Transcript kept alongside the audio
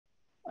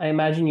I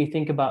imagine you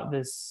think about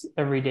this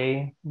every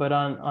day, but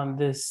on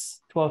this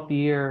 12th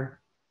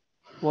year,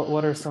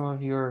 what are some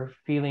of your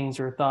feelings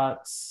or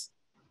thoughts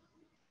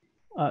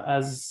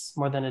as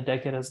more than a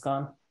decade has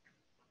gone?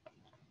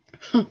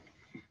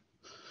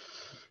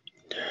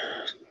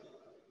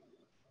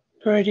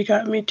 Already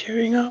got me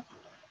tearing up.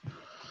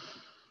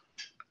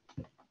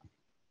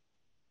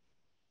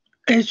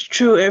 It's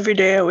true, every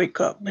day I wake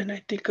up and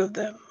I think of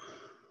them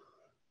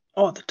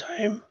all the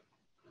time,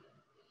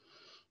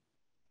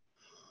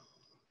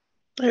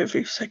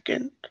 every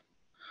second.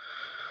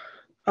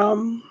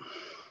 Um,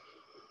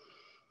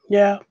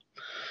 yeah,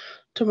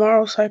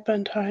 tomorrow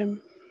Saipan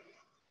time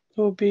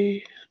will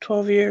be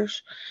 12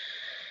 years,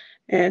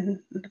 and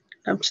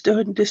I'm still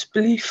in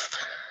disbelief.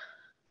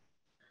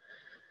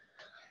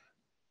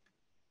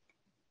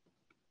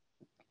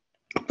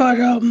 But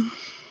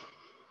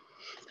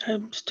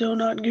I'm still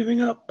not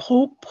giving up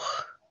hope.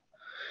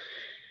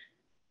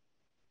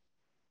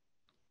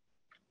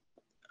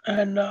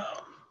 And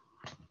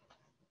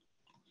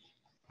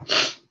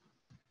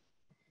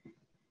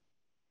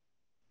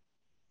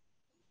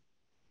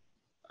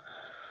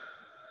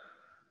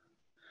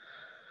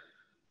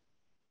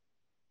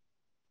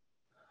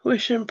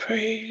wish and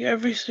pray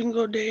every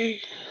single day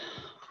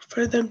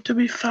for them to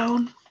be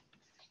found,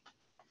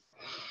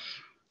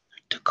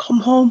 to come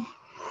home.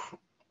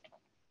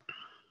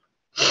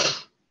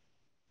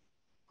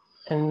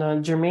 And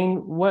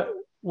Jermain,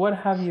 what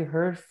have you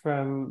heard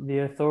from the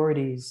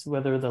authorities,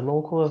 whether the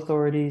local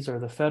authorities or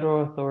the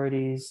federal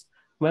authorities?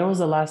 When was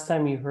the last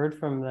time you heard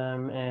from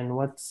them, and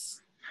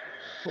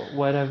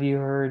what have you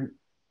heard?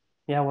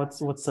 Yeah, what's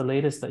the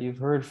latest that you've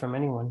heard from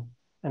anyone,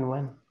 and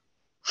when?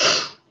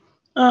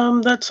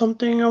 That's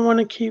something I want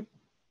to keep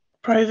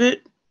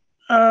private.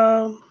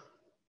 Um,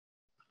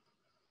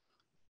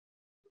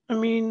 I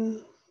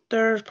mean,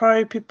 there's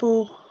probably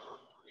people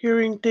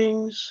hearing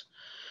things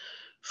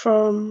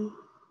from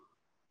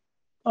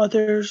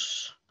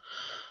others,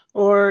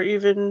 or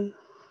even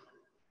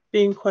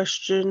being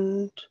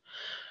questioned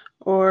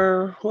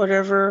or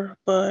whatever,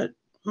 but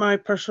my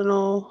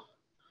personal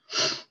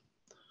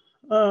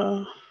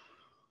uh,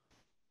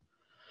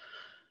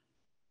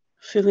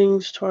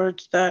 feelings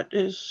towards that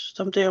is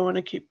something I want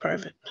to keep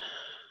private.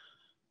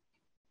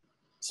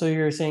 So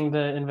you're saying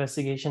the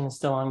investigation is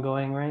still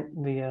ongoing, right?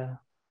 The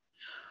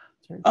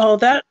search. Oh,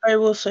 that I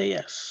will say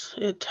yes.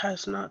 It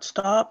has not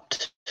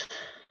stopped,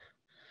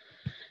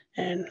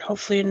 and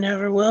hopefully it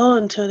never will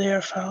until they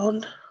are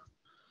found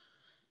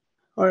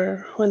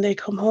or when they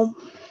come home.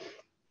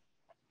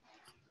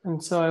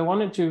 And so I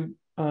wanted to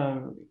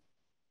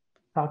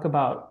talk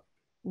about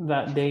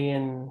that day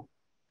in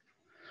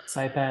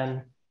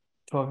Saipan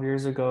 12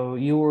 years ago.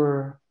 You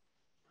were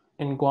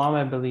in Guam,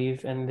 I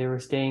believe, and they were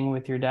staying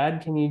with your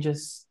dad. Can you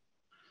just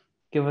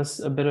give us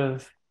a bit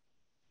of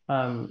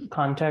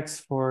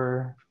context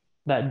for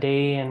that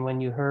day and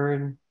when you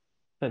heard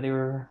that they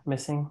were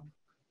missing?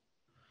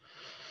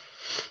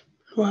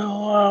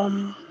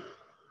 Well,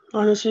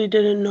 honestly,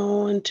 didn't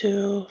know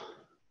until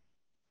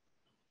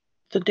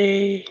the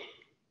day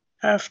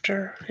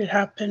after it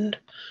happened.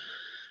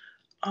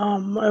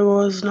 I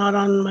was not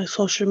on my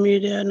social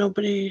media.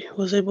 Nobody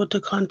was able to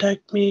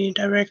contact me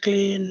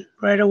directly and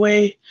right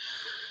away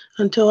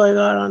until I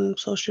got on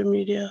social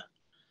media.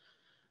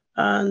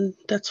 And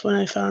that's when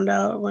I found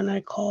out, when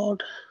I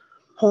called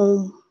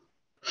home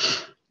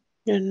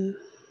and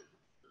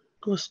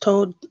was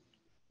told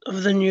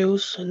of the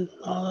news and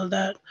all of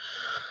that.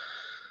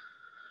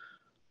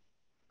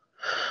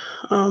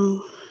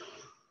 Um,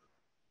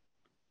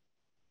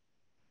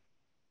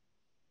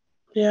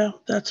 yeah,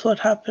 that's what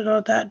happened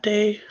on that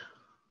day.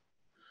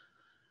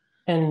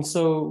 And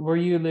so were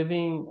you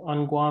living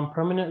on Guam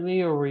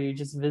permanently, or were you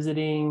just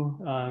visiting?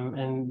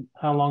 And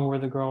how long were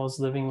the girls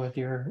living with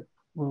your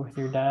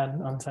dad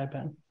on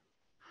Saipan?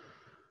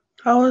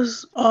 I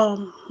was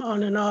on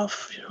and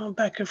off,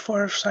 back and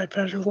forth,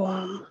 Saipan and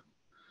Guam.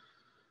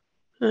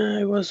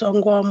 I was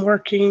on Guam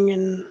working,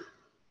 and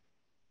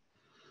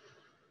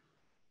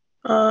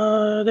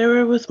they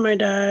were with my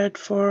dad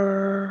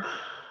for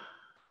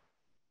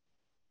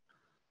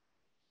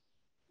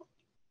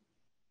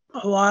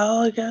a while,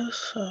 I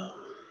guess. I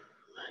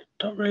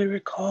don't really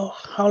recall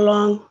how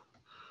long.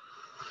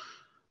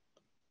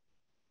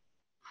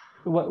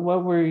 What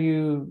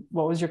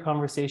was your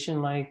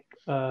conversation like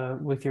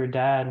with your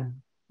dad,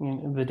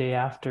 the day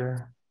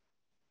after?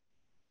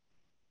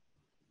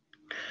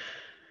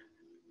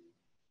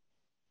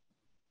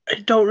 I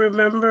don't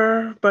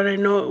remember, but I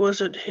know it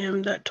wasn't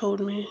him that told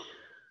me.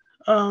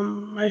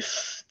 I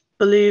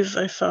believe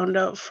I found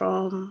out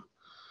from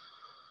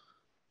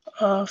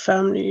a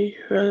family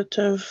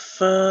relative,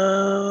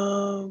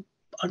 an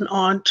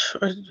aunt.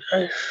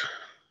 I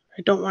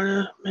don't want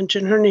to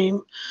mention her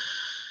name,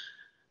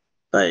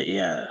 but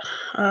yeah,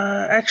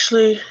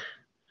 actually,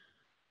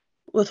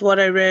 with what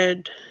I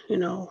read,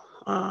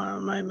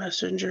 my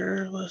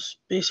messenger was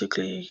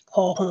basically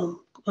call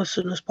home as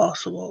soon as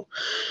possible.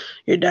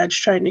 Your dad's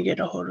trying to get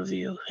a hold of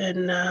you.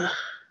 And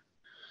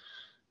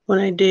when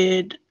I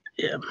did,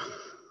 yeah,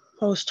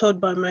 I was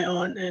told by my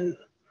aunt, and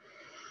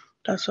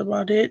that's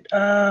about it.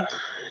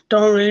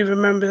 Don't really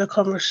remember the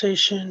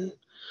conversation.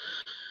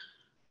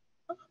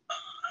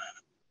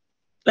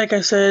 Like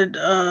I said,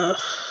 it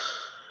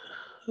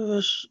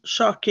was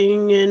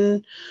shocking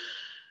and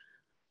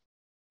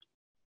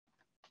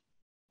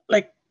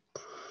like.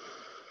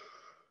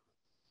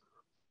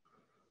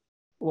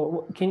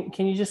 Well,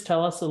 can you just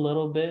tell us a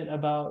little bit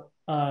about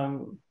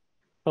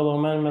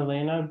Faloma and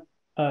Maleina?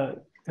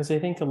 Because I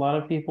think a lot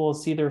of people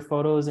see their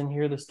photos and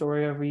hear the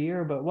story every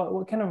year, but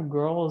what kind of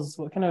girls,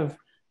 what kind of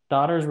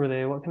daughters were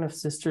they? What kind of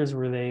sisters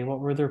were they? What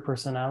were their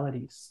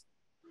personalities?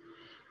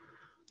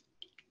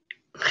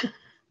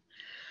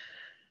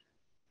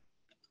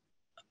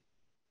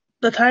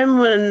 The time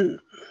when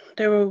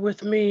they were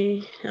with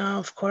me,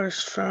 of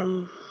course,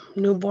 from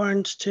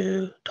newborns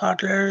to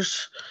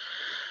toddlers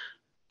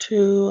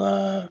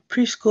to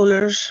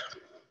preschoolers,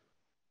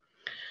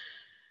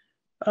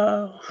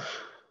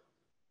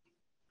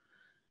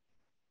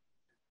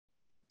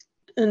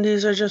 and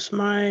these are just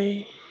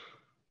my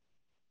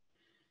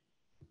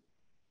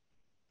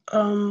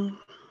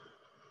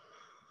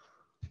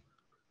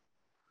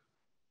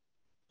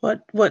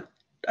what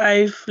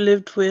I've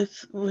lived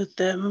with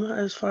them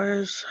as far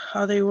as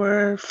how they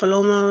were.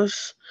 Faloma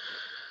was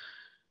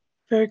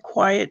very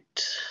quiet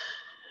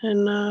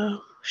and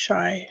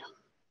shy.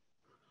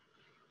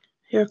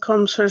 Here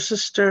comes her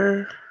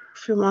sister a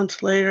few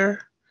months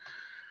later,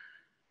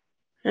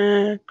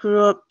 and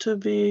grew up to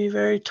be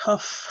very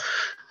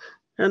tough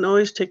and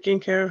always taking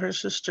care of her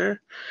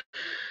sister.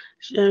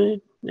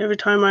 And every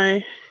time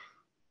I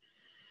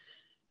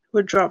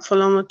would drop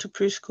Faloma to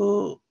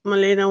preschool,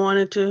 Maleina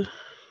wanted to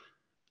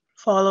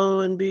follow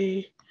and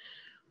be,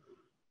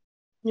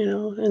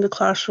 in the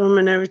classroom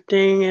and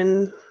everything.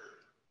 And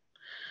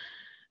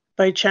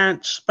by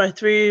chance, by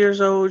 3 years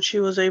old, she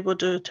was able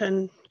to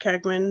attend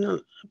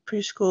Cagman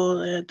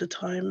preschool at the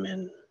time.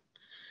 And,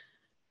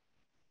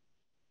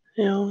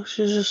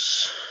 she's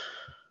just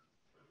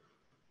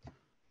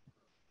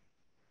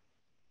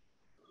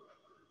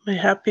my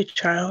happy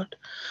child.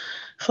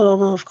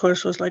 Faloma, of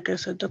course, was, like I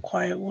said, the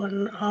quiet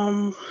one.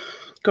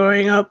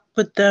 Growing up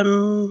with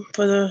them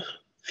for the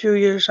few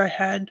years I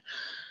had,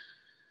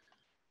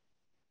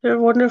 they're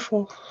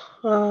wonderful.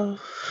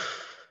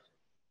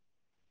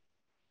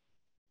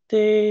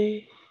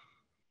 They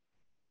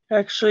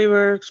actually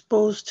were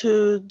exposed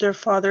to their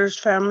father's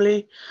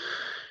family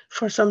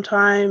for some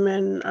time,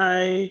 and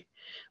I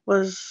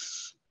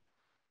was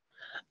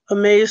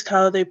amazed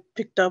how they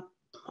picked up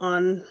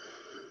on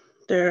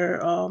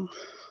their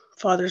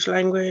father's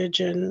language,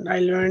 and I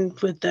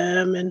learned with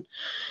them, and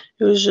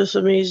it was just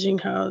amazing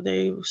how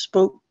they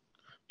spoke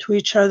to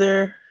each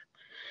other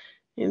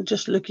and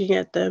just looking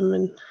at them.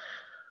 And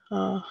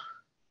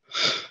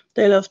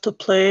they love to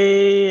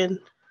play, and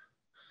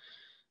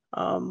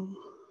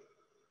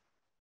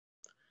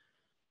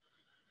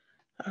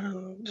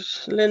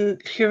just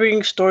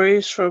hearing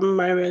stories from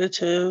my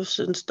relatives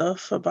and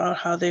stuff about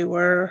how they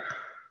were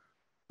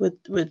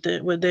when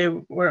they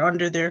were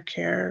under their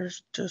care,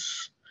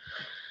 just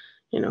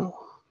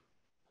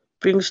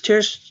brings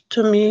tears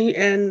to me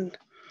and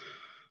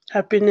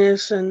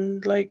happiness.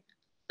 And like,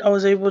 I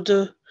was able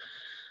to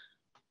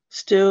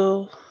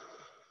still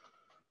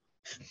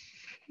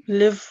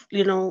live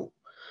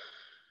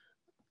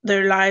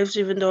their lives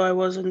even though I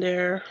wasn't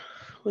there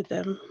with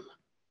them.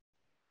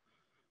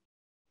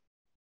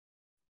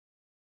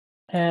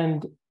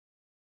 And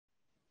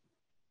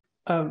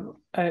I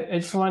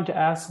just wanted to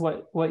ask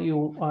what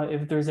you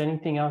if there's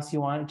anything else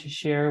you wanted to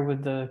share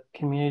with the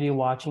community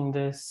watching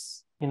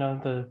this,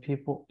 the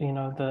people,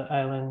 the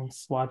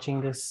islands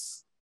watching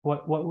this.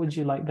 What would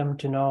you like them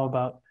to know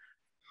about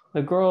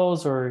the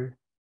girls or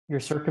your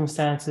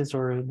circumstances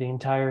or the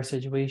entire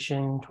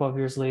situation 12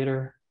 years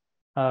later?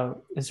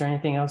 Is there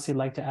anything else you'd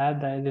like to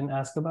add that I didn't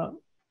ask about?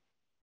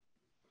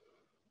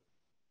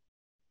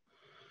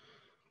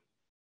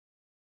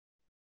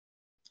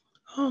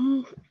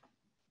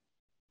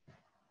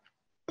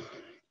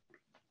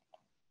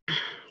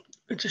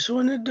 I just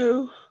wanted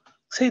to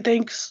say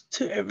thanks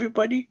to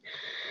everybody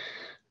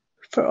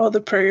for all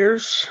the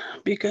prayers,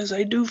 because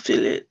I do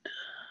feel it.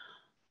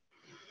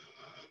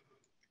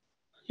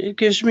 It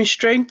gives me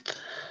strength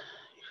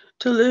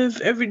to live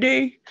every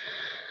day.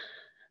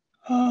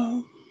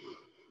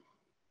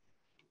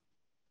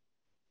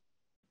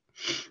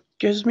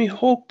 Gives me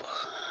hope.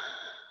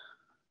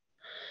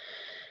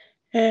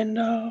 And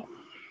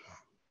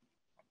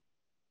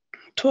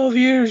 12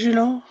 years,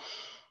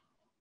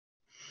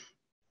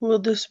 will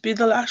this be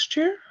the last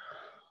year?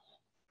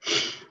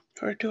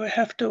 Or do I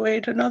have to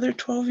wait another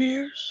 12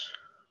 years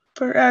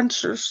for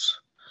answers?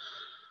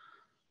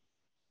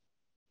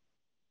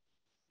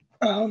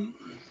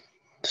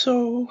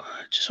 So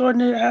I just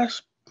wanted to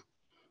ask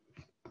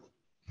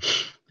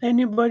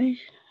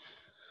anybody,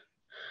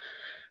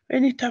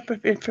 any type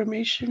of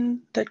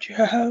information that you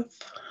have,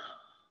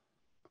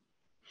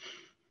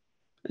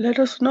 let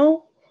us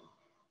know.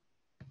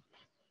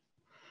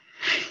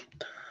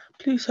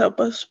 Please help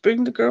us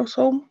bring the girls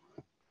home.